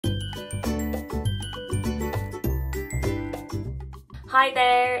Hi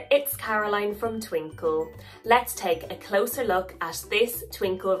there, it's Caroline from Twinkl. Let's take a closer look at this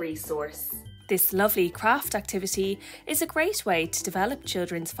Twinkl resource. This lovely craft activity is a great way to develop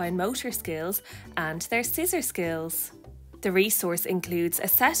children's fine motor skills and their scissor skills. The resource includes a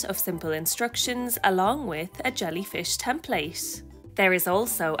set of simple instructions along with a jellyfish template. There is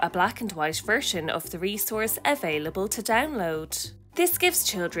also a black and white version of the resource available to download. This gives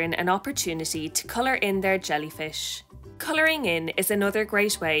children an opportunity to colour in their jellyfish. Colouring in is another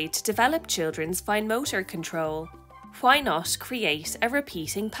great way to develop children's fine motor control. Why not create a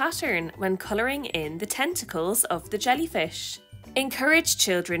repeating pattern when colouring in the tentacles of the jellyfish? Encourage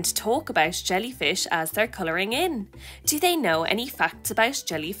children to talk about jellyfish as they're colouring in. Do they know any facts about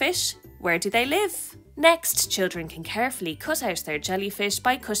jellyfish? Where do they live? Next, children can carefully cut out their jellyfish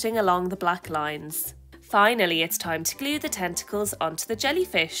by cutting along the black lines. Finally, it's time to glue the tentacles onto the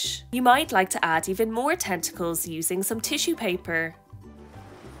jellyfish. You might like to add even more tentacles using some tissue paper.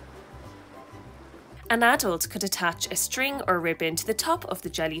 An adult could attach a string or ribbon to the top of the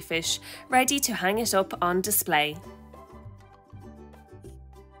jellyfish, ready to hang it up on display.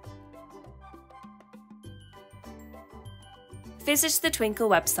 Visit the Twinkl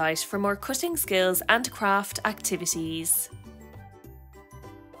website for more cutting skills and craft activities.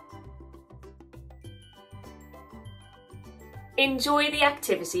 Enjoy the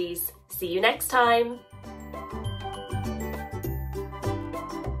activities. See you next time.